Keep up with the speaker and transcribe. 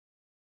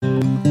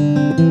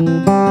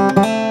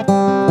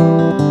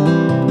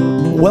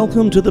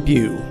Welcome to The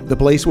Pew, the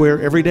place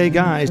where everyday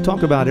guys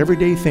talk about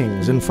everyday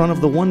things in front of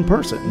the one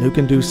person who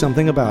can do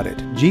something about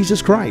it, Jesus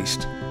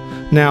Christ.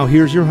 Now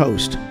here's your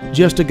host,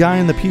 just a guy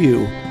in the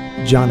pew,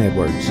 John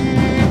Edwards.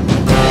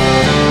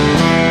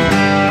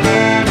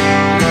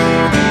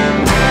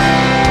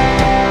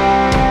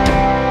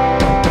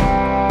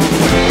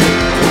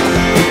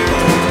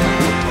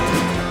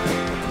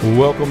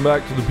 Welcome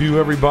back to The Pew,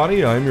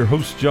 everybody. I'm your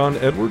host, John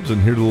Edwards,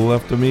 and here to the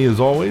left of me, as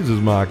always, is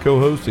my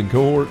co-host and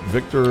cohort,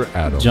 Victor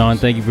Adams. John,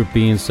 thank you for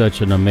being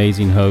such an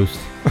amazing host.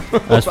 I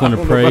just want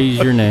to praise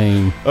your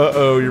name.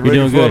 You're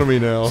making fun of me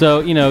now.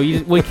 So,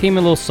 we came in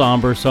a little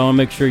somber, so I want to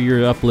make sure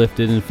you're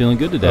uplifted and feeling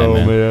good today,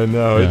 man.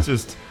 It's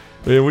just...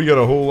 Man, we got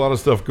a whole lot of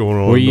stuff going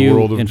on in the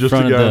world of just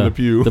a guy in the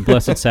pew. The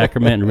Blessed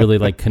Sacrament and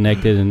really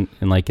connected and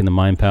in the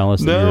Mind Palace?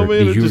 No,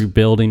 man. You're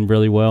building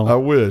really well? I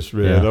wish,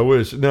 man. Yeah. I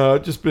wish. No,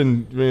 it's just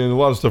been, a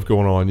lot of stuff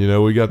going on.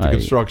 We got the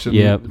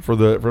construction for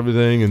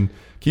everything and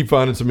keep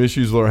finding some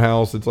issues with our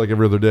house. It's like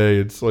every other day.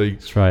 It's like,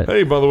 that's right.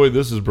 Hey, by the way,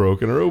 this is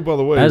broken. Or, oh, by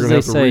the way, as you're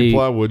going to have to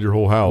re-plywood your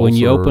whole house. When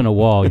you open a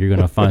wall, you're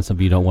going to find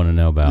something you don't want to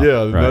know about.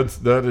 Yeah, right?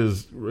 that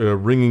is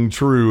ringing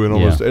true in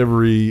almost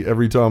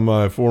every time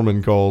my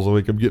foreman calls. I'm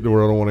getting to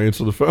where I don't want to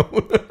answer the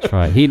phone. That's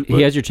right.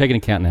 He has your checking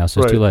account now,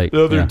 so it's too late.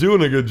 No, they're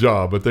doing a good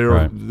job, but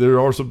there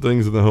are some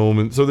things in the home.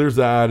 And so there's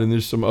that, and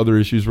there's some other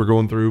issues we're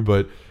going through,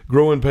 but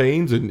growing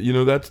pains, and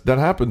that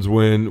happens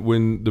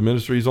when the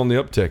ministry is on the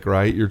uptick,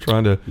 right? You're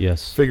trying to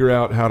figure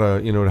out how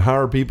to to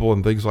hire people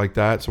and things like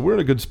that. So we're in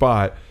a good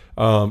spot.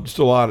 Just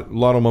a lot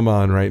on my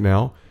mind right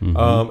now,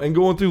 and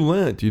going through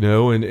Lent,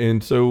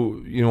 and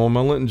so on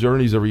my Lenten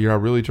journeys every year, I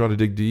really try to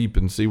dig deep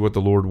and see what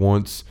the Lord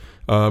wants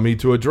me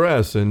to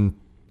address. And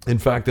in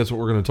fact, that's what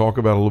we're going to talk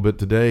about a little bit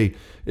today.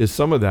 Is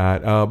some of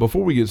that.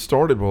 Before we get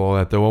started with all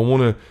that, though, I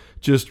want to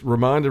just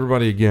remind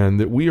everybody again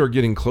that we are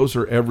getting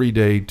closer every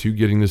day to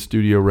getting the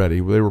studio ready.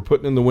 They were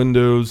putting in the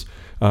windows.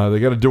 They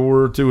got a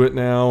door to it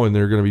now, and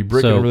they're going to be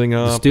bricking everything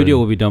up. The studio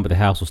will be done, but the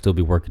house will still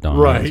be worked on.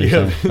 Right,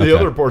 yeah. The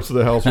other parts of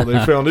the house where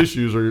they found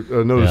issues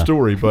are another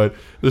story, but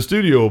the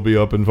studio will be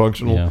up and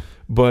functional. Yeah.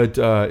 But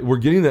we're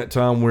getting that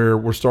time where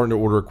we're starting to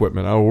order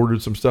equipment. I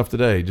ordered some stuff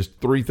today. Just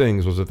 3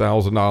 things was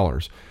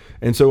 $1,000.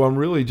 And so I'm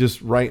really just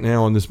right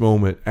now in this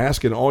moment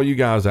asking all you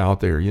guys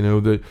out there,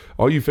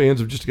 all you fans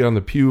of Just a Guy in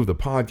the Pew, of the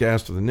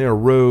podcast, of the Narrow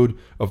Road,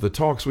 of the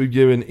talks we've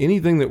given,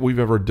 anything that we've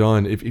ever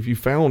done, if you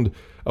found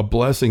a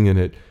blessing in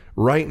it,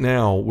 right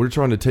now we're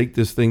trying to take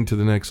this thing to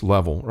the next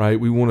level, right?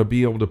 We want to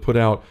be able to put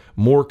out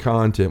more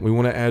content. We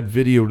want to add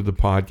video to the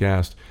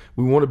podcast.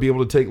 We want to be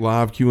able to take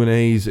live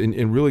Q&As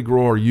and really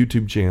grow our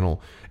YouTube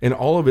channel and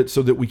all of it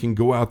so that we can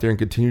go out there and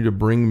continue to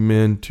bring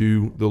men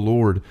to the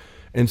Lord.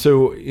 And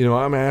so,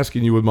 I'm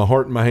asking you with my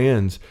heart in my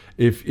hands,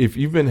 if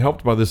you've been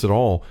helped by this at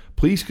all,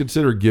 please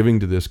consider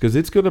giving to this, because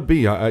it's going to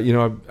be, I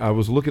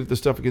was looking at this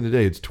stuff again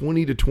today. It's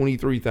 $20,000 to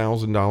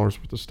 $23,000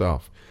 worth of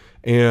stuff.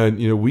 And,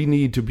 we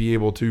need to be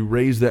able to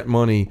raise that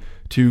money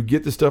to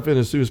get the stuff in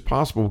as soon as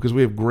possible, because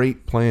we have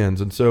great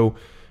plans. And so,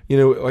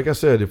 like I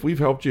said, if we've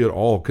helped you at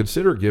all,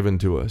 consider giving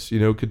to us,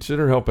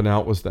 consider helping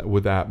out with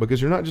that,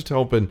 because you're not just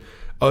helping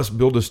us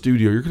build a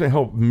studio. You're going to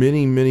help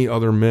many, many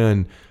other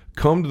men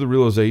come to the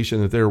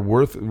realization that they're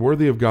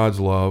worthy of God's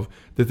love,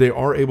 that they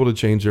are able to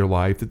change their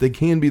life, that they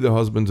can be the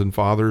husbands and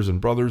fathers and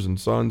brothers and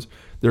sons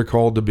they're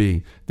called to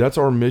be. That's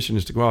our mission,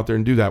 is to go out there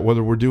and do that,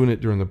 whether we're doing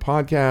it during the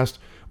podcast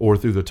or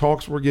through the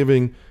talks we're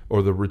giving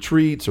or the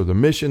retreats or the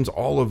missions,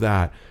 all of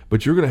that.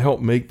 But you're going to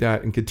help make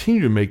that and continue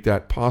to make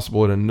that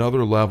possible at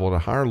another level, at a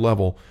higher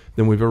level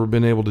than we've ever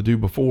been able to do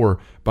before,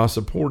 by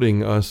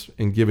supporting us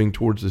and giving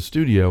towards the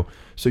studio.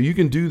 So you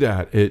can do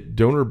that at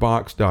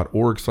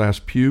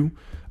donorbox.org/pew.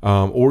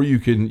 Or you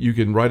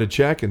can write a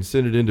check and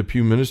send it into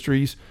Pew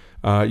Ministries.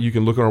 You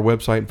can look on our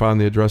website and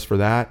find the address for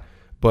that.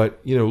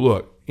 But,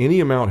 look, any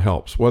amount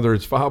helps, whether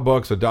it's $5,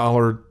 $1,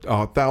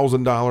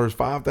 $1,000,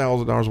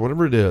 $5,000,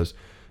 whatever it is,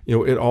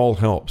 it all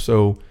helps.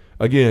 So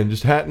again,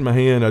 just hat in my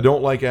hand. I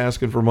don't like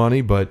asking for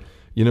money, but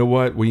you know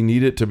what? We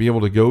need it to be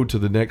able to go to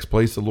the next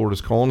place the Lord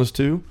is calling us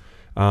to.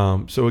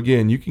 So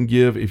again, you can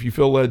give, if you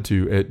feel led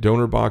to, at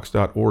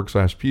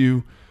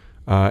donorbox.org/pew.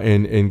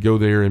 And go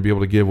there and be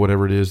able to give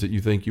whatever it is that you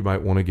think you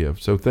might want to give.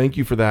 So thank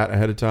you for that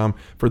ahead of time.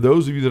 For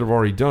those of you that have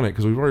already done it,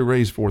 because we've already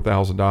raised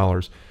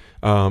 $4,000,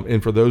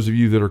 and for those of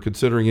you that are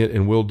considering it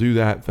and will do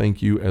that,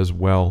 thank you as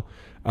well.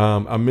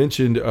 I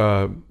mentioned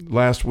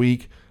last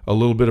week a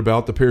little bit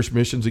about the parish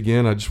missions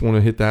again. I just want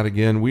to hit that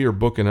again. We are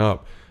booking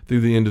up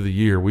through the end of the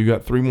year. We've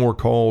got 3 more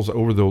calls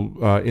over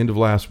the end of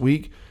last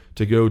week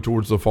to go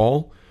towards the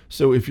fall.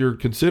 So if you're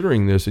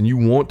considering this and you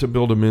want to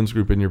build a men's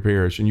group in your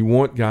parish and you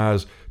want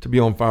guys to be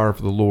on fire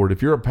for the Lord,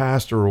 if you're a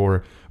pastor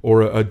or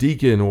a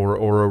deacon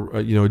or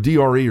a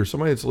DRE or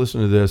somebody that's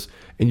listening to this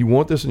and you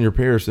want this in your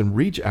parish, then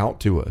reach out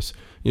to us.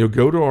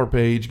 Go to our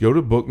page, go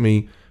to Book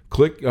Me,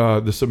 click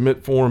the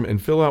submit form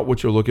and fill out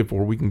what you're looking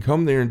for. We can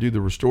come there and do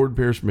the Restored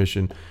Parish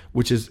Mission,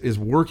 which is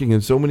working in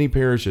so many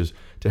parishes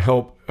to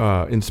help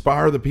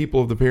inspire the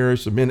people of the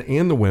parish, the men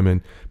and the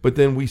women. But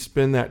then we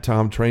spend that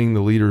time training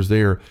the leaders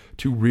there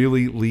to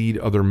really lead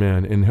other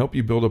men and help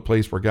you build a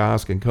place where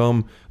guys can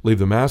come, leave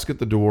the mask at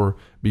the door,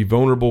 be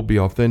vulnerable, be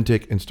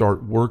authentic, and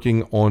start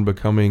working on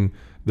becoming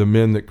the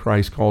men that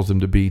Christ calls them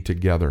to be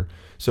together.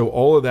 So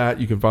all of that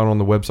you can find on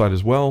the website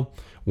as well.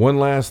 One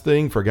last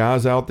thing for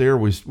guys out there,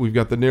 we've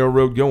got the Narrow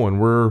Road going.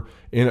 We're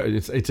in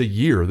it's a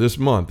year this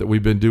month that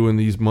we've been doing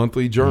these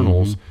monthly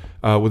journals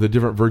with a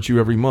different virtue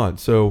every month.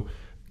 So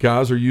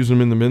guys are using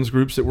them in the men's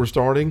groups that we're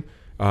starting,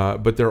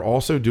 but they're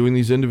also doing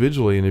these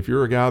individually. And if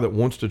you're a guy that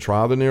wants to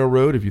try the Narrow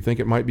Road, if you think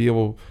it might be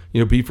able,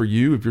 be for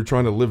you, if you're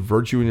trying to live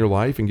virtue in your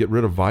life and get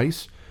rid of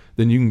vice,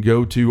 then you can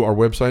go to our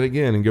website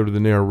again and go to the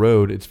Narrow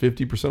Road. It's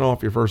 50%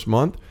 off your first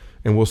month,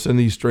 and we'll send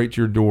these straight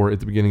to your door at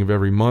the beginning of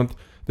every month.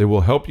 They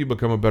will help you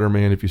become a better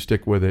man if you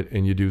stick with it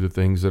and you do the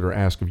things that are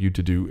asked of you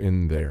to do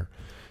in there.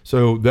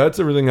 So that's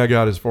everything I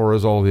got as far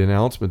as all the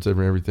announcements and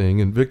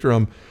everything. And Victor,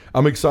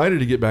 I'm excited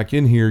to get back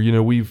in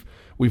here.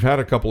 We've had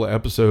a couple of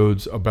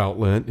episodes about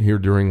Lent here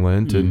during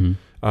Lent, and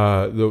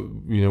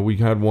we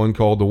had one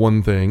called The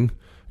One Thing,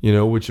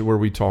 where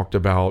we talked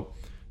about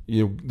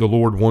the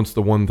Lord wants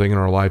the one thing in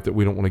our life that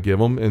we don't want to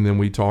give him. And then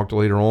we talked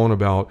later on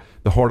about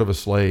the heart of a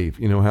slave,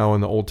 how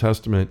in the Old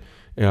Testament,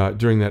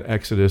 during that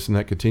Exodus and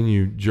that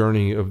continued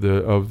journey of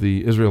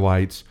the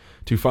Israelites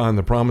to find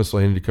the promised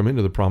land, to come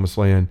into the promised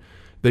land,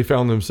 they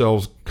found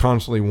themselves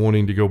constantly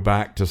wanting to go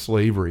back to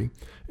slavery.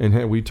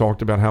 And we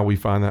talked about how we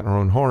find that in our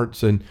own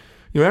hearts. And,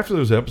 after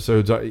those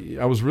episodes,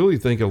 I was really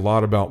thinking a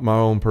lot about my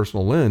own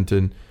personal Lent.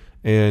 And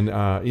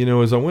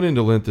as I went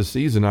into Lent this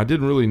season, I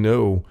didn't really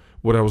know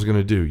what I was going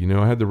to do.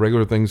 I had the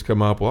regular things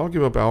come up. Well, I'll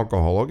give up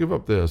alcohol. I'll give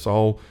up this.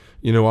 I'll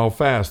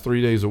fast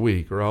 3 days a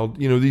week, or I'll,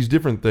 these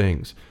different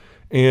things.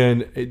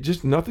 And it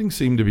just, nothing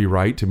seemed to be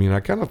right to me. And I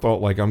kind of thought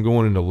like I'm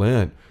going into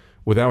Lent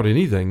without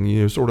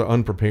anything, sort of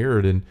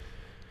unprepared. And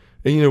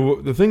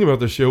the thing about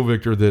the show,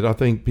 Victor, that I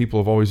think people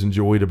have always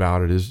enjoyed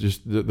about it is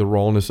just the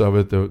rawness of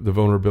it, the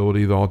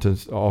vulnerability, the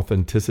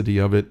authenticity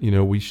of it.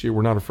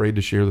 We're not afraid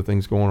to share the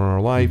things going on in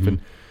our life.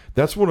 And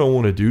that's what I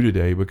want to do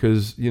today,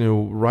 because,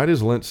 right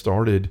as Lent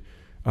started,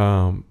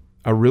 I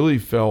really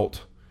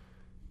felt,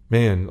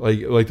 man,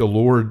 like the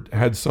Lord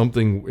had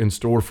something in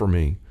store for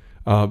me.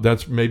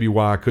 That's maybe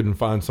why I couldn't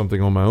find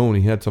something on my own.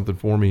 He had something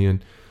for me.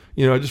 And,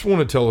 I just want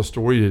to tell a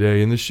story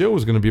today. And this show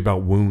is going to be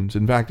about wounds.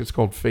 In fact, it's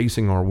called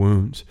Facing Our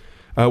Wounds.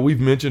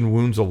 We've mentioned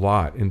wounds a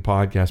lot in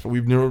podcasts, but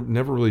we've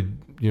never really,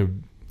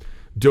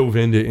 dove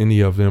into any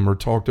of them or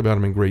talked about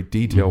them in great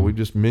detail. We've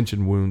just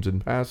mentioned wounds in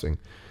passing.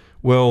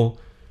 Well,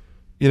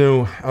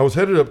 I was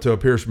headed up to a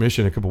parish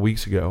mission a couple of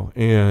weeks ago,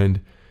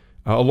 and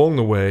along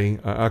the way,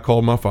 I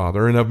called my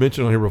father, and I've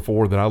mentioned on here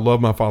before that I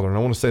love my father, and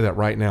I want to say that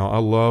right now. I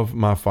love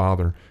my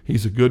father.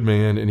 He's a good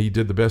man, and he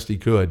did the best he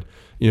could,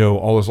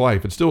 all his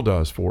life, and still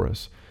does for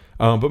us.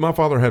 But my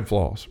father had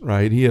flaws,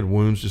 right? He had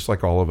wounds just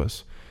like all of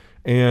us.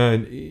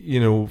 And,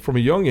 from a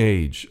young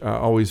age, I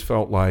always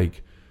felt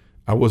like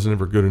I wasn't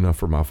ever good enough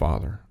for my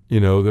father,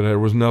 that there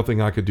was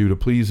nothing I could do to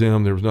please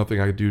him. There was nothing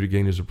I could do to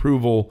gain his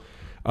approval.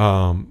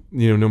 No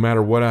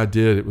matter what I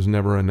did, it was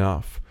never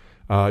enough.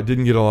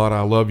 Didn't get a lot of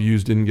I love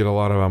yous, didn't get a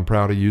lot of I'm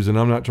proud of yous. And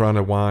I'm not trying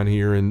to whine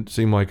here and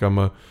seem like I'm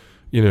a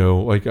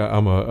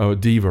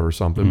diva or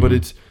something.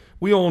 But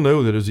we all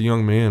know that as a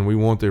young man, we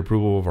want the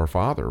approval of our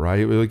father,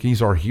 right? Like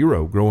he's our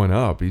hero growing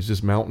up. He's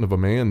this mountain of a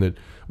man that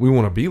we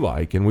want to be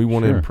like, and we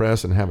want to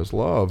impress and have his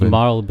love. The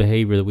model of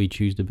behavior that we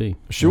choose to be.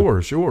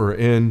 Sure.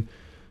 And,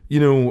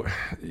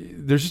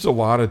 there's just a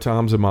lot of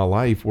times in my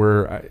life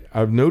where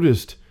I've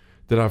noticed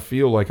that I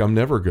feel like I'm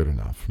never good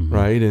enough,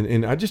 right?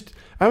 And I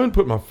haven't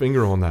put my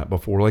finger on that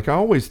before. Like I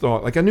always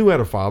thought, like I knew I had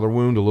a father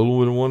wound, a little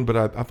bit of one, but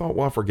I thought,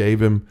 well, I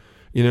forgave him.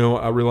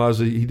 I realized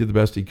that he did the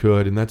best he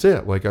could, and that's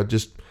it. Like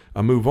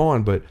I move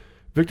on. But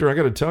Victor, I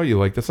got to tell you,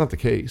 like that's not the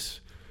case.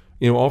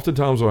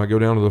 Oftentimes when I go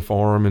down to the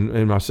farm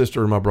and my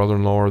sister and my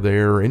brother-in-law are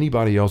there, or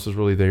anybody else is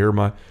really there,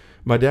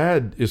 my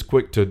dad is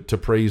quick to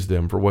praise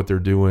them for what they're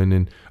doing,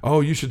 and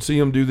you should see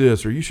them do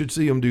this, or you should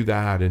see them do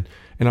that, and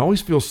I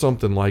always feel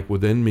something like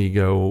within me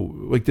go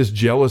like this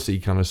jealousy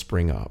kind of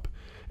spring up,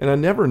 and I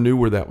never knew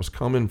where that was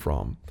coming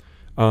from.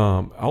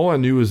 All I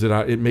knew is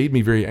that it made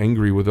me very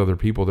angry with other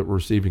people that were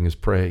receiving his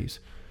praise.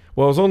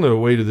 Well, I was on the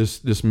way to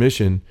this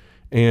mission,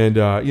 and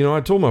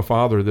I told my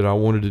father that I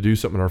wanted to do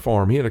something on our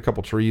farm. He had a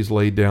couple trees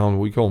laid down.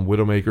 We call them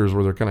widowmakers,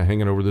 where they're kind of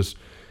hanging over this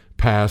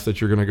pass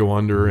that you're going to go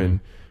under, and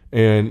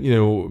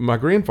my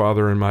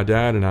grandfather and my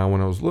dad and I, when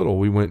I was little,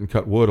 we went and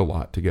cut wood a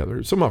lot together.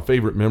 It's some of my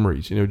favorite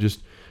memories,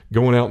 just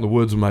going out in the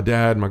woods with my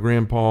dad and my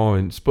grandpa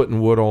and splitting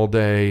wood all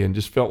day, and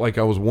just felt like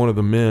I was one of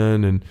the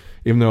men. And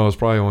even though I was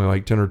probably only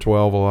like 10 or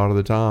 12 a lot of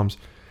the times.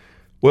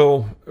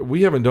 Well,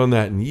 we haven't done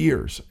that in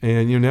years.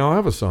 And, now I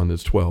have a son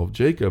that's 12,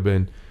 Jacob.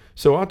 And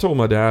so I told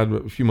my dad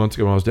a few months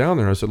ago when I was down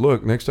there, I said,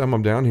 look, next time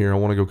I'm down here, I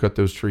want to go cut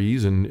those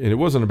trees. And it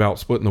wasn't about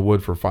splitting the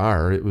wood for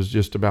fire. It was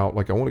just about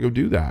like, I want to go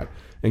do that.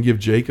 and give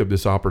Jacob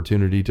this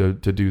opportunity to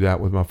do that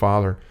with my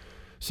father.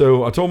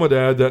 So I told my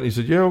dad that, and he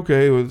said, yeah,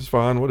 okay, well, it's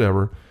fine,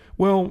 whatever.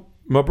 Well,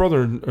 my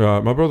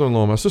brother-in-law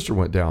and my sister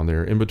went down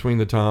there in between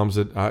the times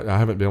that I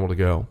haven't been able to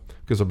go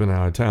because I've been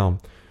out of town.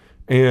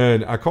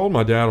 And I called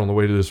my dad on the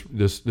way to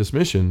this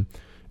mission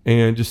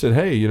and just said,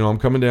 hey, I'm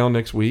coming down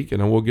next week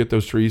and we'll get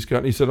those trees cut.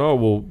 And he said, oh,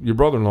 well, your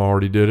brother-in-law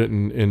already did it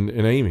and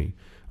Amy.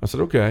 I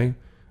said, okay.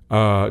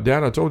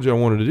 Dad, I told you I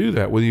wanted to do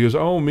that with you. He goes,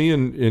 oh, me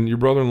and your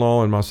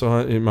brother-in-law and my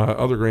son and my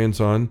other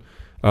grandson,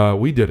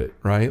 we did it,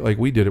 right? Like,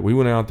 we did it. We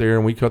went out there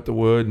and we cut the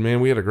wood. And,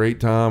 man, we had a great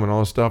time and all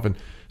this stuff. And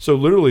so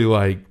literally,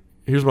 like,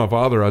 here's my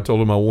father. I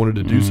told him I wanted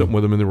to do something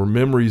with him, and there were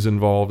memories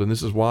involved, and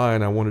this is why.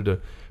 And I wanted to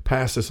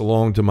pass this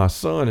along to my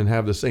son and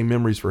have the same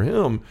memories for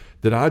him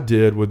that I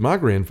did with my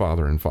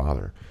grandfather and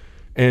father.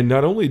 And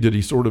not only did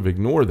he sort of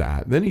ignore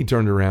that, then he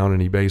turned around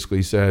and he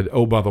basically said,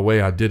 oh, by the way,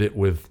 I did it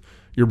with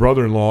your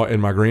brother-in-law and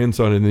my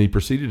grandson. And then he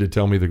proceeded to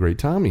tell me the great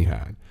time he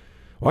had.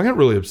 Well, I got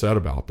really upset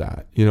about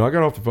that. I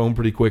got off the phone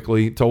pretty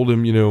quickly, told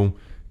him,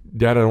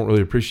 Dad, I don't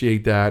really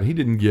appreciate that. He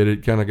didn't get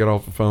it, kind of got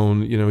off the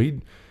phone.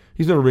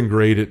 He's never been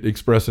great at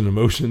expressing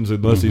emotions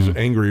unless he's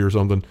angry or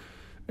something.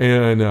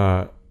 And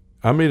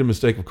I made a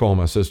mistake of calling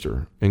my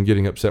sister and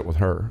getting upset with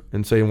her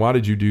and saying, why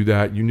did you do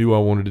that? You knew I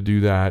wanted to do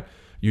that.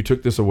 You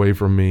took this away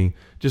from me.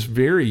 Just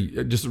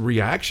a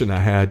reaction I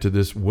had to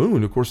this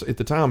wound. Of course, at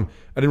the time,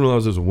 I didn't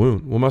realize it was a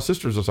wound. Well, my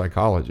sister's a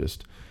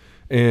psychologist,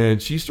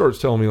 and she starts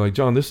telling me, like,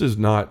 John, this is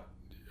not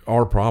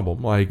our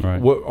problem. Like,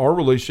 what our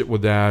relationship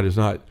with Dad is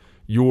not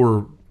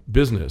your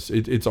business.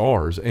 It's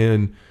ours.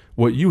 And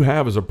what you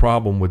have is a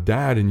problem with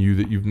Dad and you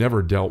that you've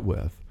never dealt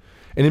with.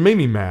 And it made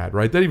me mad,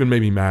 right? That even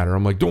made me madder.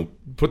 I'm like, don't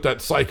put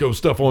that psycho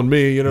stuff on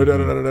me,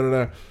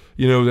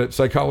 that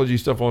psychology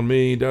stuff on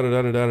me,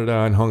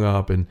 and hung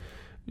up. And,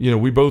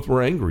 we both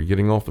were angry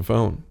getting off the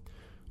phone.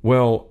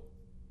 Well,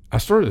 I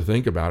started to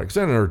think about it because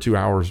I had another 2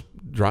 hours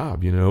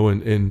drive,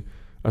 and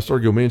I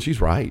started to go, man, she's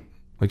right.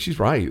 Like, she's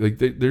right.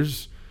 Like, it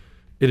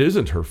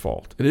isn't her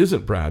fault. It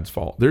isn't Brad's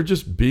fault. They're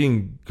just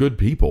being good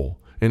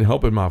people and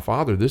helping my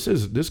father. This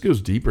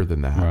goes deeper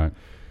than that. Right.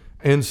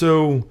 And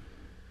so,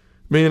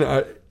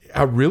 man,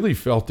 I really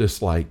felt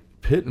this like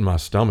pit in my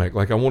stomach.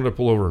 Like, I wanted to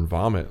pull over and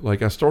vomit.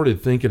 Like, I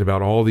started thinking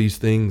about all these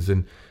things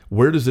and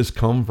where does this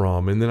come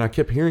from? And then I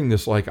kept hearing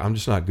this, like, I'm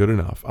just not good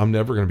enough. I'm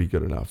never going to be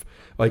good enough.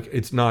 Like,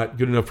 it's not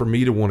good enough for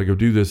me to want to go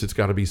do this. It's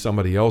got to be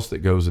somebody else that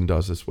goes and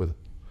does this with.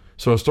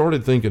 So I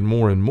started thinking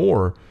more and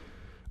more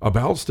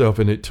about stuff,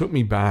 and it took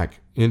me back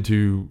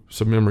into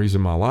some memories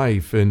in my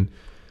life. And,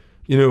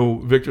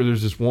 Victor,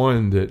 there's this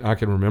one that I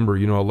can remember.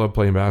 I loved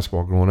playing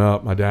basketball growing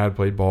up. My dad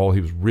played ball.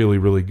 He was really,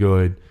 really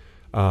good.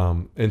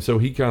 And so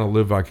he kind of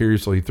lived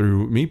vicariously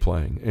through me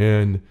playing.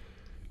 And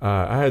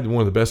I had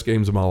one of the best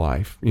games of my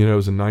life. I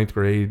was in 9th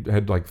grade,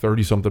 had like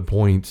 30-something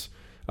points,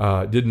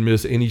 didn't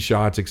miss any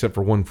shots except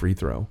for one free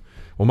throw.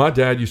 Well, my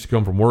dad used to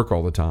come from work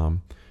all the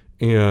time,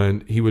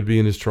 and he would be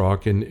in his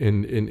truck, and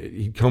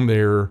he'd come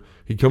there.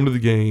 He'd come to the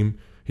game.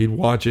 He'd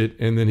watch it,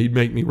 and then he'd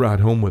make me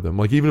ride home with him.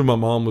 Like, even if my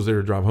mom was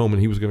there to drive home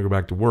and he was going to go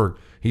back to work,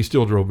 he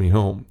still drove me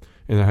home,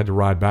 and I had to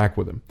ride back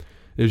with him.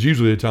 It was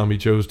usually the time he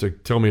chose to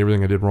tell me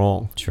everything I did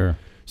wrong. Sure.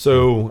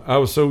 So I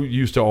was so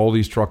used to all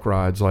these truck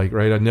rides, like,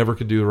 right? I never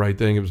could do the right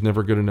thing. It was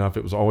never good enough.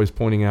 It was always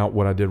pointing out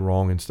what I did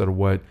wrong instead of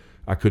what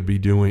I could be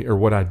doing or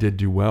what I did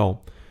do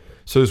well.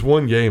 So this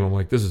one game, I'm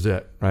like, this is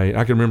it, right?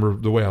 I can remember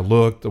the way I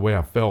looked, the way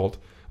I felt.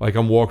 Like,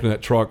 I'm walking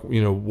that truck,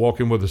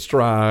 walking with a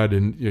stride,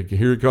 and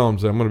here it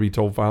comes. I'm going to be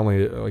told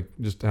finally, like,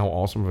 just how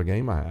awesome of a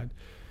game I had.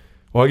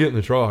 Well, I get in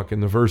the truck,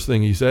 and the first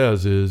thing he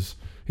says is,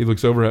 he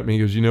looks over at me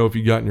and goes, if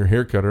you gotten your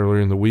hair cut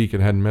earlier in the week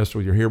and hadn't messed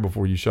with your hair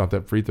before you shot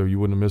that free throw, you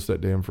wouldn't have missed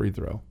that damn free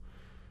throw.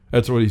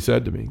 That's what he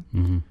said to me.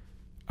 Mm-hmm.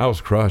 I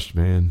was crushed,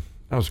 man.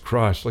 I was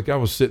crushed. Like, I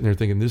was sitting there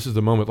thinking, this is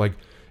the moment. Like,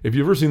 if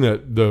you've ever seen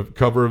the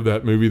cover of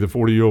that movie, The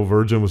 40-Year-Old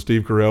Virgin with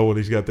Steve Carell, when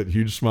he's got that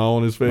huge smile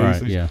on his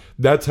face. Right, yeah.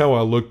 That's how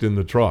I looked in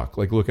the truck,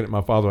 like looking at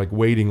my father, like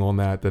waiting on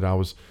that I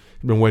was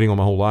been waiting on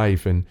my whole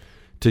life. And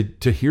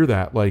to hear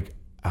that, like,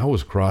 I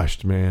was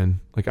crushed, man.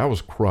 Like, I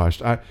was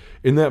crushed.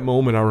 In that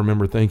moment, I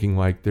remember thinking,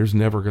 like, there's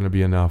never going to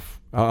be enough.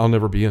 I'll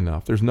never be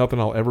enough. There's nothing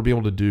I'll ever be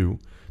able to do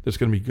that's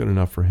going to be good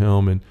enough for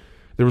him. And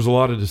there was a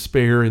lot of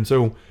despair. And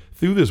so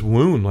through this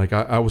wound, like,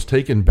 I was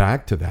taken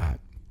back to that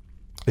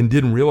and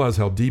didn't realize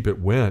how deep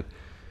it went.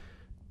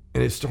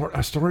 And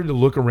I started to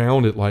look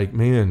around at, like,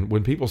 man,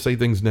 when people say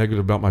things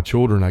negative about my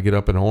children, I get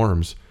up in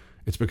arms.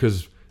 It's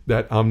because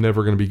that I'm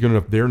never going to be good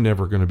enough. They're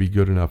never going to be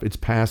good enough. It's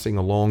passing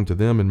along to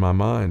them in my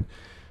mind.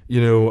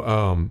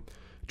 I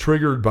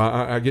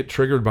get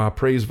triggered by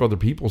praise of other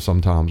people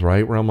sometimes,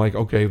 right? Where I'm like,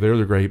 okay,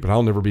 they're great, but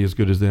I'll never be as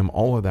good as them,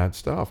 all of that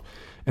stuff.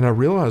 And I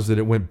realized that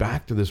it went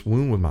back to this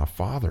wound with my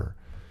father,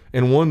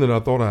 and one that I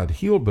thought I'd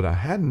healed, but I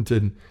hadn't.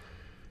 And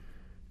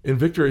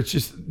Victor, it's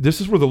just, this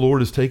is where the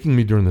Lord is taking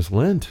me during this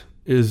Lent,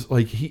 is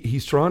like,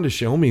 he's trying to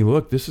show me,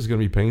 look, this is going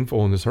to be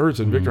painful and this hurts.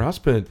 And Victor, I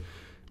spent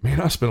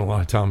a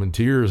lot of time in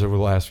tears over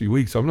the last few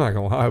weeks. I'm not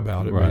going to lie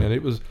about it, man.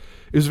 It was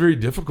very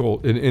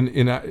difficult.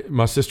 And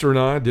my sister and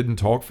I didn't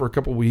talk for a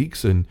couple of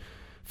weeks, and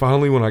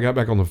finally, when I got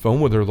back on the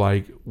phone with her,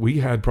 like, we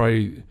had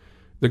probably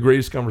the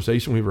greatest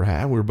conversation we ever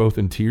had. We were both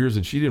in tears,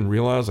 and she didn't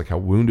realize like how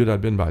wounded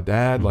I'd been by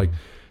Dad. Mm-hmm. Like,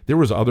 there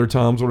was other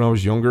times when I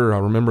was younger. I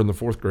remember in the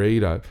 4th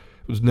grade, I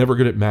was never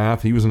good at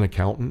math. He was an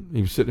accountant.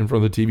 He was sitting in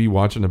front of the TV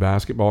watching a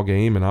basketball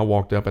game, and I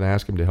walked up and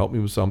asked him to help me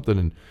with something,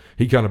 and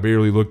he kind of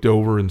barely looked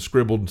over and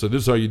scribbled and said,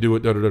 "This is how you do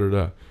it,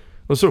 da-da-da-da-da." It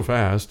was so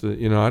fast, I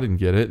didn't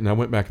get it, and I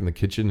went back in the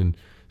kitchen and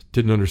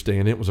didn't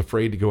understand it, was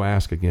afraid to go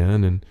ask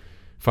again, and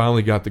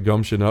finally got the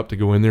gumption up to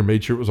go in there,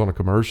 made sure it was on a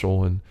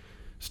commercial, and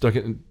stuck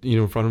it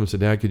in front of him and said,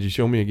 "Dad, could you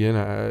show me again?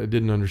 I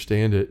didn't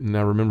understand it." And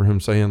I remember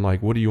him saying,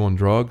 like, "What are you on,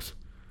 drugs?"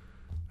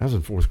 I was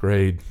in 4th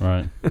grade.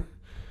 Right.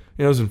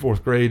 I was in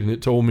 4th grade, and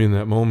it told me in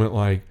that moment,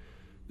 like,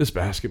 this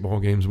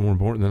basketball game is more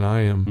important than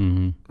I am,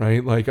 mm-hmm.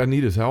 right? Like, I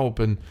need his help.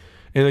 And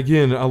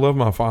again, I love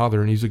my father,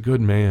 and he's a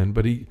good man,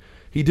 but he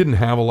didn't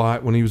have a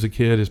lot when he was a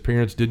kid. His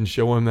parents didn't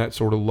show him that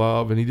sort of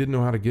love, and he didn't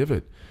know how to give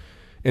it.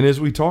 And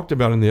as we talked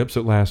about in the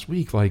episode last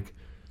week, like,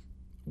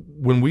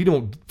 when we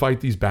don't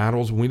fight these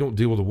battles, when we don't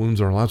deal with the wounds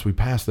in our lives, we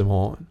pass them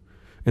on.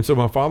 And so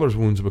my father's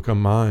wounds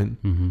become mine.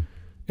 Mm-hmm.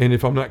 And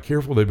if I'm not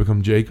careful, they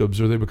become Jacob's,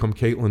 or they become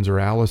Caitlin's or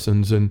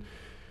Allison's.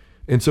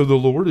 And so the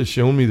Lord has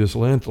shown me this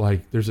Lent,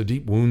 like, there's a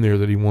deep wound there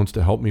that he wants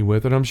to help me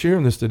with. And I'm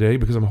sharing this today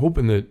because I'm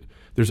hoping that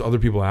there's other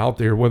people out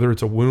there, whether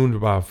it's a wound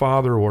by a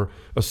father or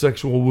a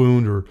sexual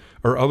wound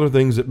or other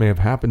things that may have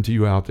happened to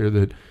you out there,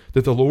 that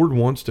the Lord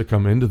wants to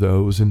come into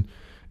those.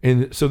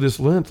 And so this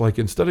Lent, like,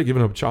 instead of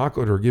giving up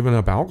chocolate or giving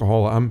up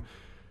alcohol, I'm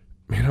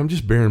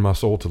just bearing my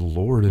soul to the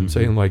Lord and mm-hmm.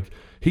 saying, like,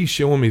 he's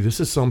showing me this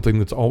is something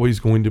that's always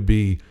going to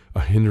be a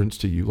hindrance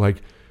to you.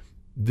 Like,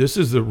 this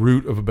is the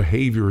root of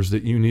behaviors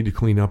that you need to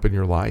clean up in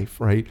your life,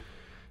 right?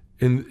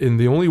 And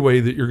the only way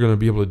that you're going to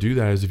be able to do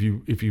that is if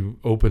you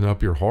open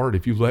up your heart,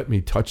 if you let me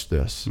touch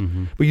this.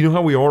 Mm-hmm. But you know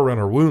how we are around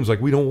our wounds,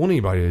 like, we don't want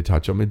anybody to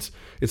touch them. It's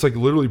like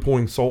literally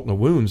pouring salt in a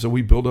wound. So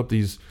we build up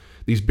these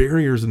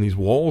barriers and these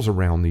walls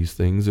around these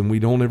things, and we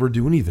don't ever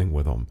do anything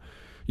with them.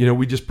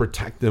 We just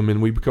protect them,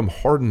 and we become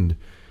hardened.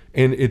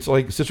 And it's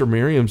like Sister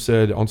Miriam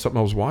said on something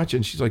I was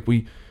watching. She's like,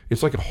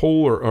 it's like a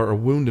hole or a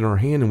wound in our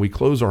hand, and we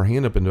close our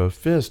hand up into a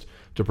fist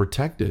to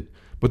protect it.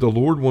 But the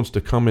Lord wants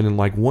to come in and,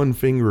 like, one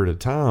finger at a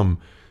time,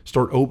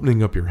 start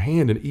opening up your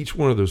hand. And each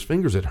one of those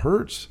fingers, it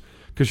hurts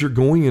because you're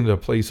going into a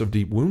place of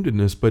deep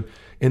woundedness. But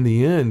in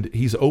the end,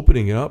 he's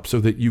opening up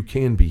so that you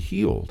can be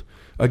healed.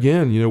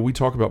 Again, we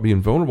talk about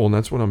being vulnerable, and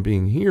that's what I'm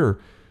being here.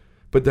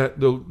 But that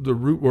the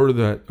root word of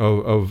that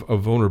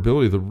of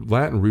vulnerability, the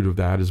Latin root of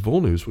that is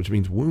vulnus, which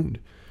means wound.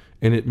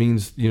 And it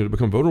means, to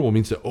become vulnerable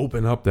means to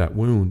open up that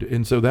wound.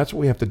 And so that's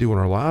what we have to do in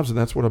our lives. And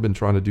that's what I've been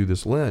trying to do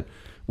this Lent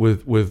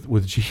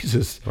with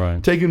Jesus,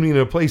 right. Taking me in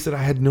a place that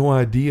I had no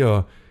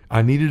idea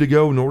I needed to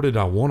go, nor did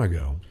I want to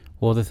go.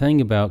 Well, the thing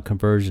about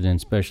conversion, and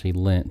especially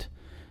Lent,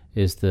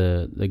 is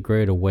the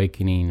great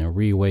awakening, a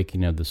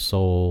reawakening of the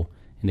soul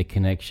and the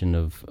connection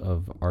of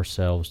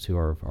ourselves to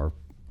our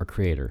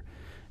Creator.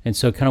 And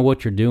so kind of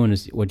what you're doing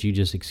is what you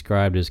just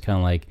described is kind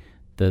of like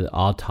the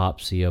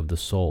autopsy of the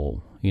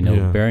soul,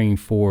 bearing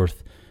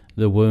forth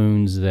the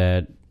wounds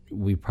that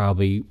we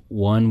probably,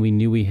 one, we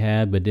knew we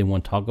had but didn't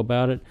want to talk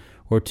about it,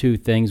 or two,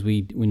 things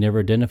we never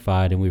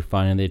identified, and we're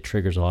finding that it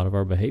triggers a lot of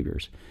our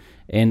behaviors.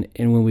 And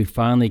when we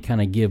finally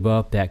kind of give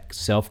up that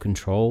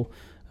self-control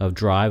of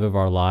drive of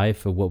our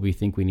life, of what we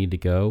think we need to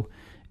go,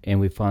 and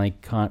we finally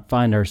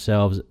find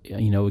ourselves,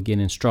 again,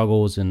 in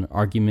struggles and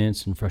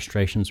arguments and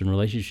frustrations and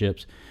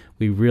relationships,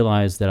 we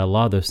realize that a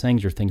lot of those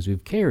things are things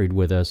we've carried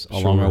with us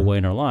along our way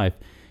in our life,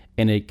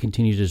 and it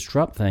continues to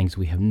disrupt things.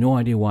 We have no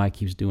idea why it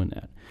keeps doing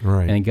that.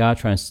 Right. And God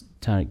tries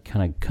to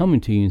kind of come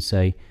into you and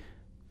say,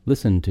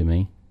 listen to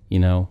me,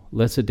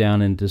 let's sit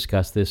down and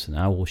discuss this, and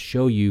I will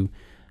show you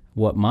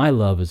what my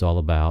love is all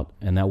about,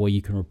 and that way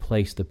you can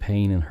replace the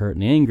pain and hurt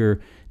and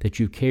anger that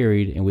you've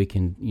carried, and we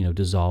can,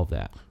 dissolve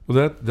that.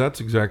 Well,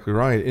 that's exactly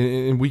right.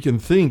 And we can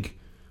think,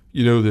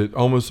 that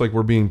almost like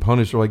we're being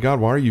punished. Or like, God,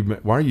 why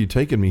are you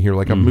taking me here?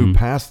 Like, I've moved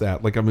past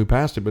that. Like, I've moved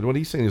past it. But what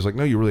he's saying is like,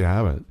 no, you really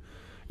haven't.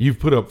 You've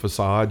put up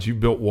facades. You've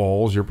built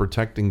walls. You're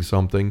protecting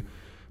something.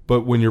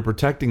 But when you're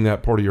protecting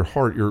that part of your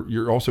heart,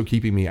 you're also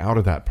keeping me out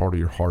of that part of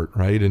your heart,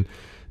 right? And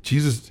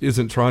Jesus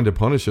isn't trying to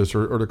punish us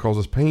or to cause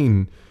us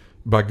pain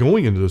by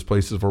going into those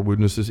places of our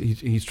weaknesses.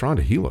 He's trying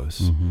to heal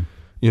us,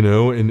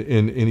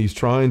 and he's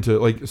trying to,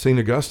 like St.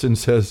 Augustine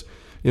says,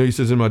 he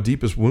says, in my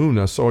deepest wound,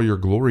 I saw your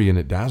glory and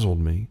it dazzled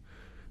me,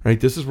 right?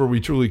 This is where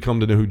we truly come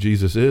to know who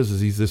Jesus is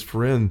he's this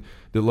friend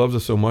that loves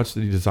us so much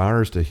that he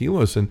desires to heal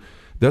us. And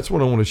that's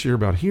what I want to share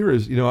about here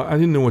is, I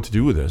didn't know what to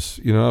do with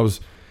this.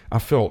 I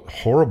felt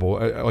horrible.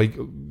 Like,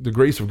 the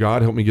grace of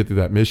God helped me get through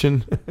that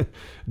mission.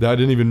 That I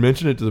didn't even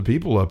mention it to the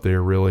people up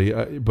there,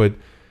 really. But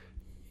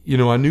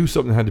I knew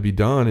something had to be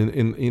done.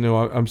 And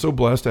I'm so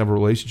blessed to have a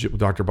relationship with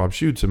Dr. Bob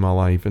Schutz in my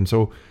life. And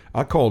so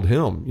I called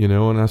him,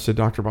 and I said,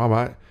 Dr.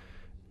 Bob,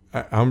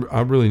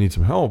 I really need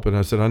some help. And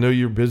I said, I know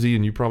you're busy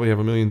and you probably have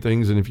a million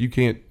things. And if you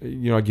can't,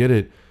 I get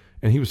it.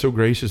 And he was so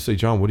gracious to say,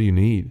 John, what do you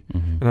need?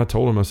 Mm-hmm. And I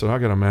told him, I said, I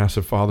got a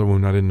massive father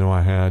wound I didn't know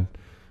I had.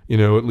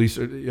 At least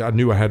I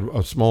knew I had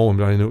a small one,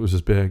 but I didn't know it was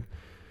this big.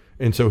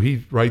 And so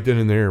he, right then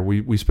and there,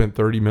 we spent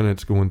 30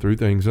 minutes going through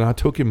things. And I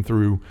took him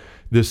through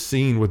this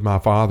scene with my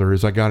father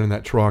as I got in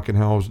that truck and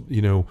how I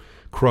was,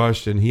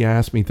 crushed. And he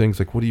asked me things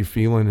like, what are you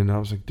feeling? And I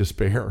was like,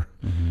 despair,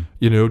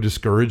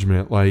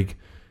 discouragement. Like,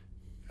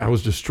 I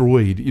was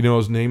destroyed. I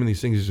was naming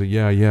these things. He said,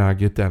 yeah, I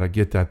get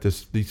that,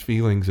 these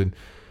feelings. And,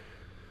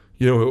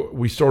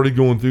 we started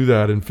going through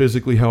that and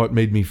physically how it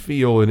made me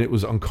feel. And it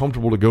was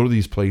uncomfortable to go to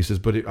these places,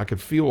 but I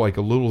could feel like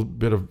a little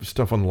bit of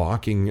stuff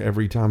unlocking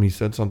every time he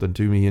said something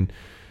to me. And,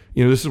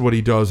 this is what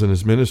he does in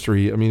his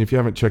ministry. I mean, if you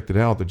haven't checked it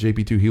out, the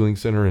JP2 Healing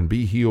Center and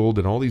Be Healed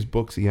and all these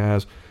books he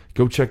has,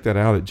 go check that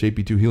out at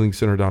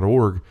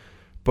jp2healingcenter.org.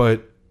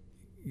 But,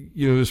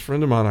 this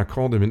friend of mine, I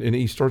called him and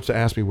he starts to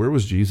ask me, where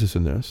was Jesus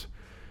in this?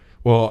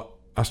 Well,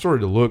 I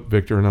started to look,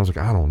 Victor, and I was like,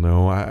 I don't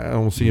know. I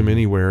don't see him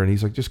anywhere. And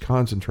he's like, just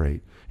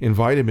concentrate.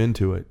 Invite him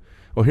into it.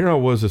 Well, here I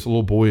was, this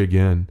little boy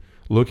again,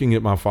 looking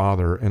at my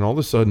father, and all of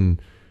a sudden,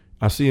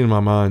 I see in my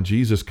mind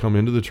Jesus come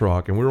into the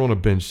truck, and we were on a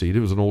bench seat.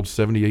 It was an old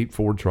 78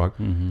 Ford truck,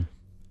 and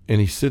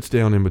he sits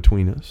down in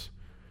between us.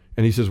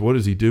 And he says, what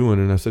is he doing?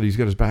 And I said, he's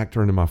got his back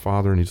turned to my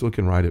father, and he's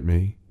looking right at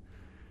me.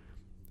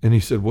 And he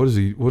said, what does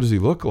he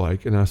look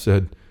like? And I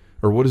said,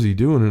 or what is he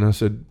doing? And I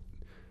said,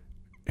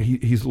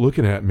 he's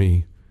looking at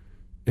me,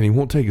 and he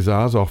won't take his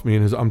eyes off me.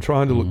 And I'm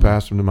trying to look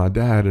past him to my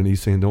dad, and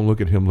he's saying, don't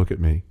look at him, look at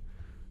me.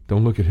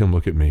 Don't look at him,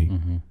 look at me.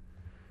 Mm-hmm.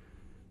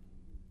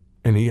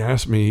 And he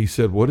asked me, he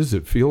said, what does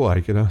it feel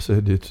like? And I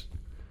said, it's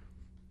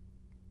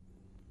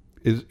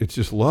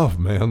just love,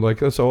 man. Like,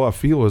 that's all I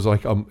feel is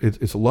like,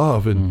 it's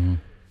love. And,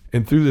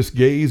 and through this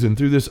gaze and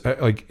through this,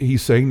 like,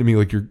 he's saying to me,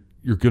 like,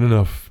 you're good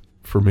enough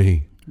for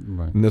me.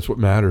 Right. And that's what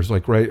matters.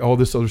 Like, right. All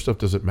this other stuff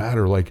doesn't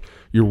matter. Like,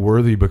 you're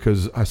worthy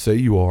because I say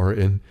you are.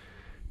 And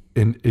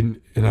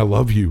I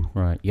love you.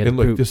 Right. You and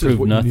like, this is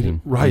what nothing. You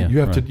need. Right.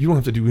 Yeah, you don't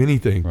have to do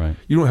anything. Right.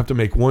 You don't have to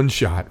make one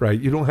shot. Right.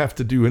 You don't have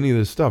to do any of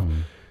this stuff.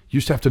 You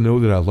just have to know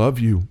that I love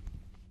you.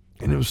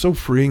 And it was so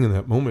freeing in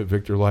that moment,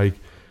 Victor. Like,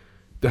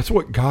 that's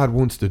what God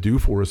wants to do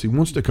for us. He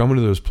wants to come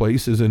into those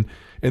places and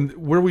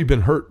where we've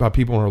been hurt by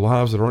people in our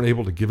lives that aren't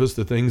able to give us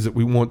the things that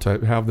we want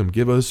to have them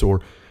give us,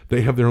 or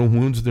they have their own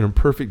wounds and they're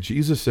imperfect.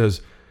 Jesus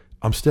says,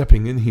 I'm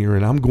stepping in here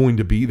and I'm going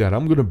to be that.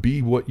 I'm going to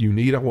be what you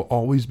need. I will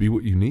always be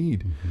what you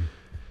need.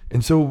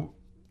 And so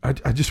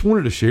I just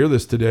wanted to share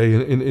this today.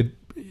 And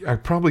I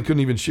probably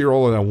couldn't even share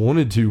all that I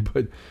wanted to,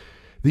 but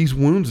these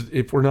wounds,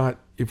 if we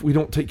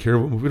don't take care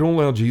of them, if we don't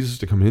allow Jesus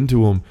to come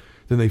into them,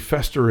 then they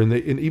fester. And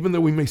even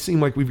though we may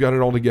seem like we've got it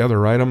all together,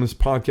 right? I'm this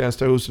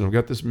podcast host and I've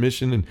got this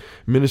mission and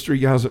ministry,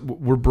 guys,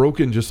 we're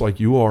broken just like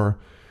you are.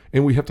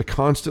 And we have to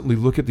constantly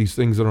look at these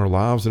things in our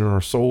lives and in our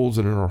souls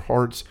and in our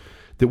hearts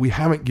that we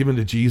haven't given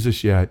to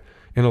Jesus yet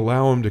and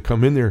allow him to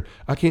come in there.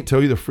 I can't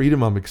tell you the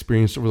freedom I've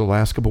experienced over the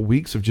last couple of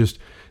weeks of just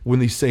when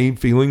these same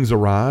feelings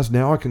arise,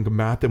 now I can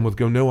combat them with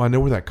no, I know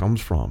where that comes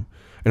from.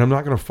 And I'm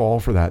not going to fall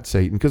for that,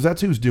 Satan, because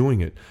that's who's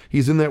doing it.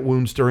 He's in that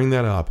wound, stirring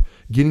that up,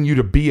 getting you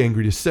to be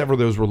angry, to sever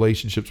those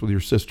relationships with your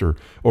sister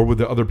or with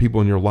the other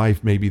people in your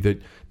life, maybe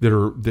that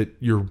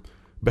your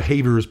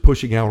behavior is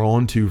pushing out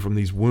onto from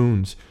these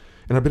wounds.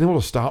 And I've been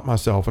able to stop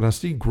myself, and I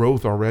see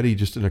growth already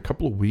just in a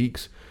couple of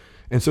weeks.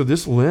 And so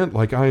this Lent,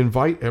 like, I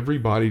invite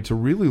everybody to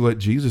really let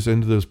Jesus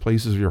into those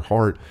places of your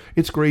heart.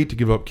 It's great to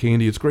give up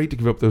candy. It's great to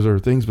give up those other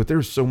things, but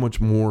there's so much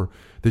more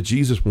that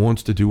Jesus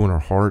wants to do in our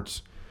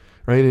hearts.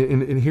 Right.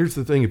 And here's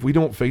the thing. If we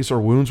don't face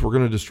our wounds, we're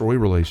going to destroy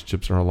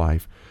relationships in our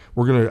life.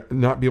 We're going to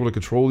not be able to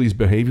control these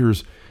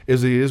behaviors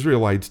as the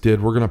Israelites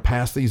did. We're going to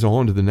pass these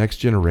on to the next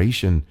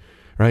generation.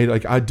 Right.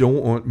 Like, I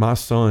don't want my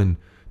son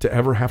to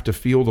ever have to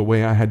feel the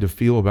way I had to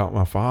feel about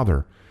my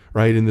father.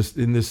 Right. In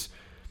this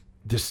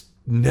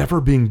never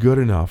being good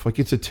enough. Like,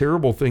 it's a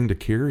terrible thing to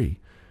carry.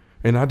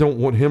 And I don't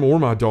want him or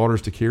my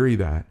daughters to carry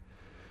that.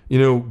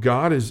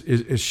 God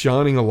is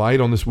shining a light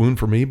on this wound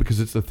for me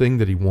because it's the thing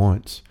that he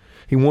wants.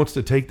 He wants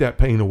to take that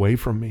pain away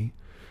from me,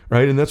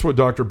 right? And that's what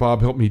Dr.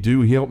 Bob helped me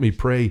do. He helped me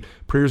pray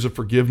prayers of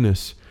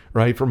forgiveness,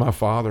 right, for my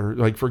father,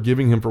 like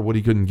forgiving him for what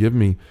he couldn't give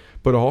me,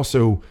 but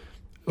also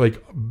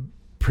like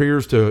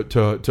prayers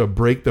to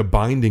break the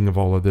binding of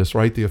all of this,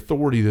 right? The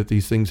authority that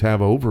these things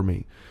have over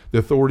me, the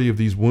authority of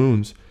these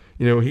wounds.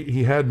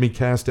 He had me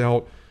cast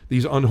out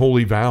these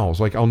unholy vows,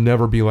 like, I'll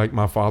never be like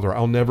my father.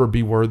 I'll never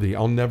be worthy.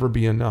 I'll never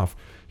be enough.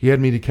 He had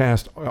me to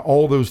cast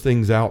all those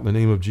things out in the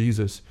name of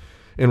Jesus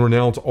and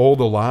renounce all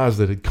the lies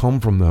that had come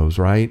from those,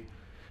 right?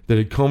 That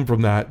had come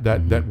from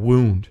that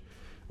wound.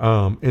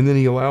 And then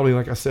he allowed me,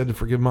 like I said, to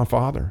forgive my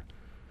father,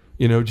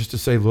 just to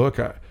say, look,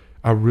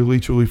 I really,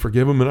 truly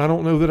forgive him. And I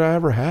don't know that I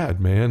ever had,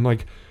 man.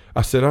 Like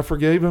I said, I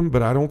forgave him,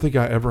 but I don't think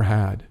I ever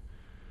had.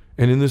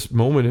 And in this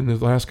moment, in the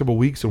last couple of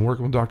weeks and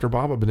working with Dr.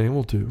 Bob, I've been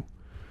able to.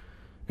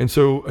 And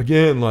so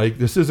again, like,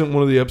 this isn't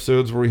one of the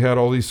episodes where we had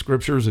all these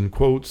scriptures and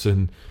quotes,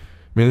 and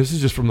man, this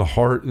is just from the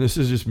heart. And this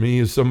is just me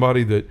as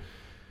somebody that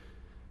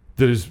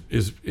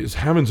is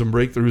having some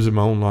breakthroughs in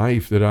my own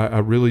life that I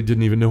really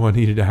didn't even know I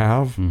needed to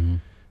have. Mm-hmm.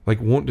 Like,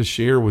 want to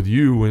share with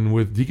you and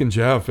with Deacon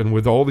Jeff and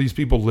with all these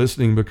people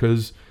listening,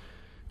 because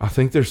I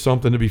think there's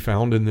something to be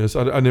found in this.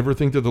 I never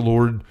think that the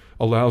Lord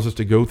allows us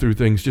to go through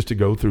things just to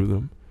go through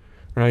them.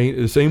 right?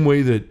 The same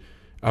way that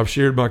I've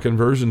shared my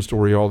conversion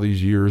story all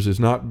these years is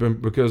not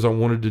because I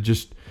wanted to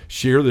just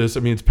share this. I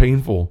mean, it's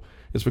painful.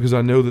 It's because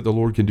I know that the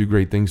Lord can do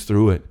great things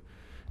through it.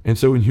 And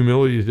so in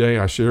humility today,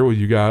 I share with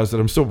you guys that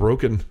I'm still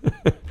broken,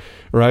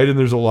 right? And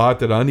there's a lot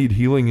that I need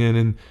healing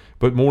in.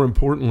 But more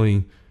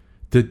importantly,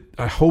 that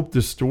I hope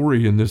this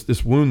story and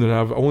this wound that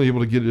I've only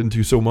able to get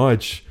into so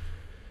much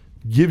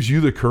gives you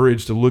the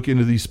courage to look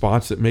into these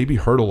spots that maybe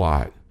hurt a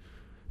lot.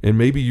 And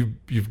maybe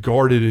you've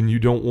guarded and you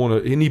don't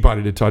want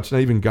anybody to touch,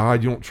 not even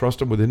God. You don't trust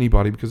them with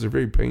anybody because they're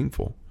very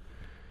painful.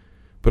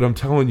 But I'm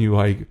telling you,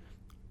 like,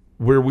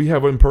 where we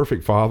have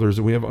imperfect fathers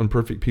and we have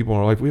imperfect people in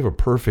our life, we have a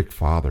perfect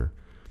Father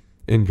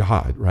in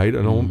God, right?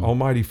 An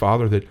almighty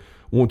Father that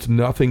wants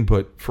nothing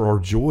but for our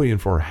joy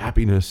and for our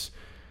happiness,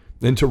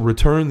 and to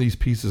return these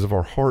pieces of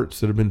our hearts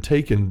that have been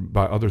taken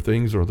by other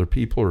things or other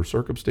people or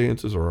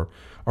circumstances or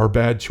our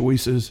bad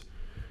choices.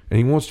 And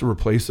he wants to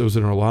replace those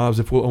in our lives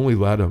if we'll only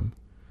let him.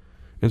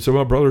 And so,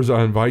 my brothers,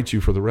 I invite you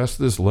for the rest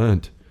of this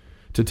Lent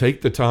to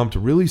take the time to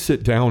really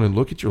sit down and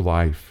look at your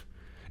life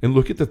and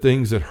look at the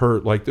things that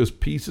hurt, like those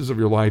pieces of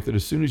your life that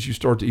as soon as you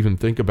start to even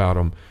think about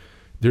them,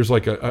 there's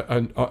like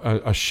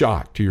a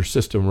shock to your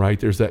system, right?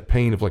 There's that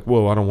pain of like,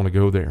 whoa, I don't want to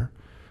go there.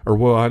 Or,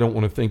 whoa, I don't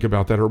want to think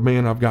about that. Or,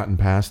 man, I've gotten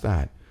past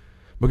that.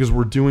 Because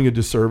we're doing a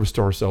disservice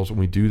to ourselves when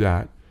we do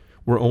that.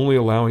 We're only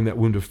allowing that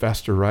wound to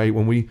fester, right?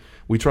 When we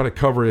try to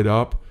cover it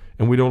up,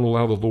 and we don't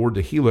allow the Lord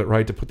to heal it,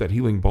 right, to put that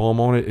healing balm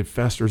on it, it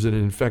festers and it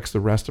infects the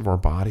rest of our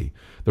body,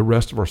 the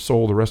rest of our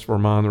soul, the rest of our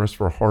mind, the rest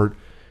of our heart,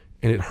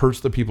 and it hurts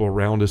the people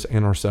around us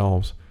and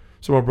ourselves.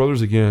 So, my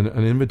brothers, again,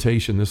 an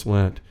invitation this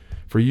Lent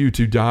for you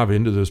to dive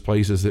into those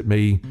places that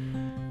may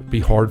be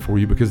hard for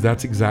you, because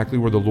that's exactly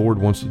where the Lord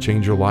wants to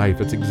change your life.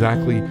 That's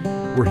exactly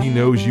where he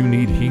knows you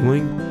need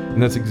healing,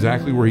 and that's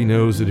exactly where he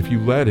knows that if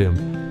you let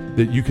him,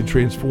 that you can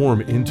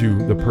transform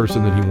into the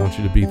person that he wants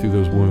you to be through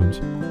those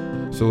wounds.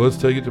 So let's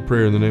take it to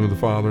prayer in the name of the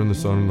Father, and the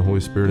Son, and the Holy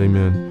Spirit.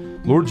 Amen.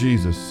 Lord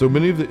Jesus, so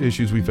many of the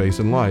issues we face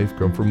in life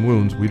come from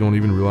wounds we don't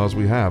even realize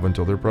we have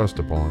until they're pressed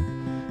upon.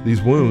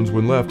 These wounds,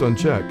 when left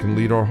unchecked, can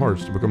lead our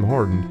hearts to become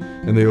hardened,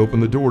 and they open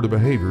the door to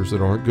behaviors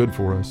that aren't good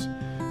for us.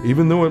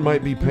 Even though it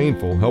might be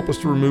painful, help us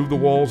to remove the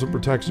walls of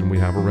protection we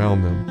have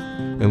around them.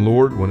 And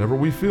Lord, whenever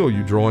we feel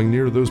you drawing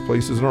near to those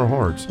places in our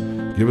hearts,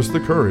 give us the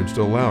courage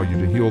to allow you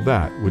to heal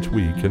that which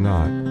we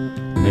cannot.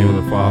 In the name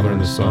of the Father, and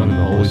the Son, and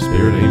the Holy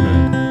Spirit.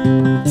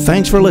 Amen.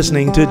 Thanks for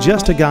listening to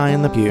Just a Guy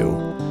in the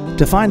Pew.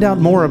 To find out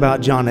more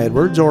about John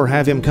Edwards or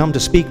have him come to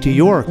speak to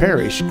your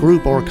parish,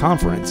 group, or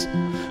conference,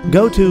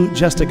 go to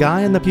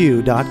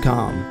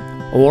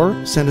justaguyinthepew.com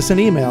or send us an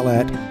email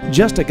at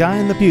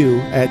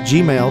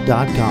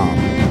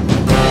justaguyinthepew@gmail.com.